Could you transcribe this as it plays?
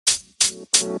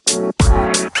This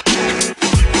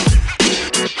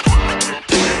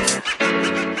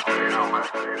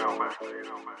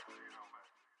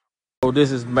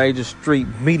is Major Street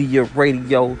Media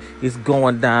Radio. It's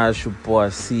going down. It's your boy,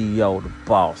 CEO, the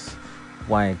boss,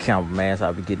 Wayne Campbell, man. So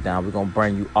I'll be getting down. We're going to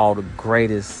bring you all the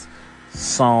greatest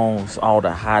songs, all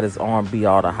the hottest R&B,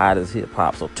 all the hottest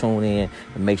hip-hop. So tune in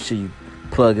and make sure you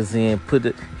plug us in, put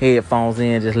the headphones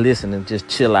in, just listen and just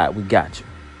chill out. We got you.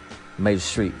 Major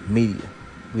Street Media.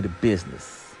 We the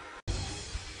business.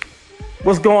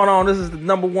 What's going on? This is the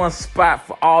number one spot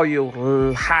for all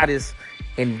your hottest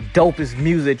and dopest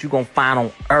music that you're going to find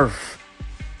on earth.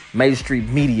 Major Street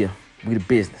Media, we the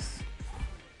business.